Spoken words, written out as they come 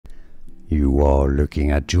You are looking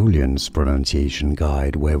at Julian's pronunciation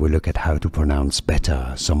guide, where we look at how to pronounce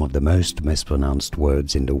better some of the most mispronounced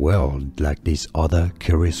words in the world, like this other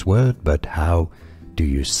curious word. But how do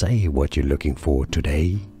you say what you're looking for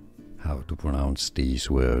today? How to pronounce this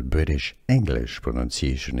word. British English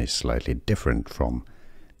pronunciation is slightly different from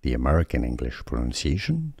the American English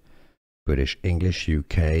pronunciation. British English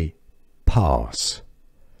UK, parse.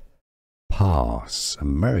 Parse.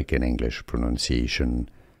 American English pronunciation,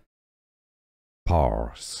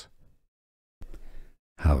 parse.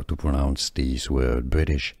 How to pronounce this word.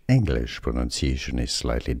 British English pronunciation is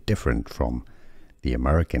slightly different from the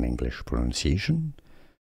American English pronunciation.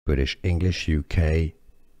 British English UK,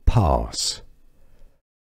 parse.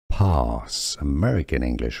 Parse. American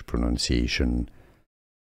English pronunciation,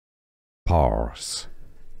 parse.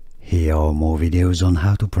 Here are more videos on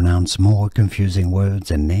how to pronounce more confusing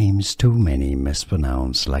words and names too many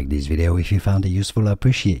mispronounced. Like this video if you found it useful. I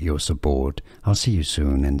appreciate your support. I'll see you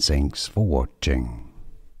soon and thanks for watching.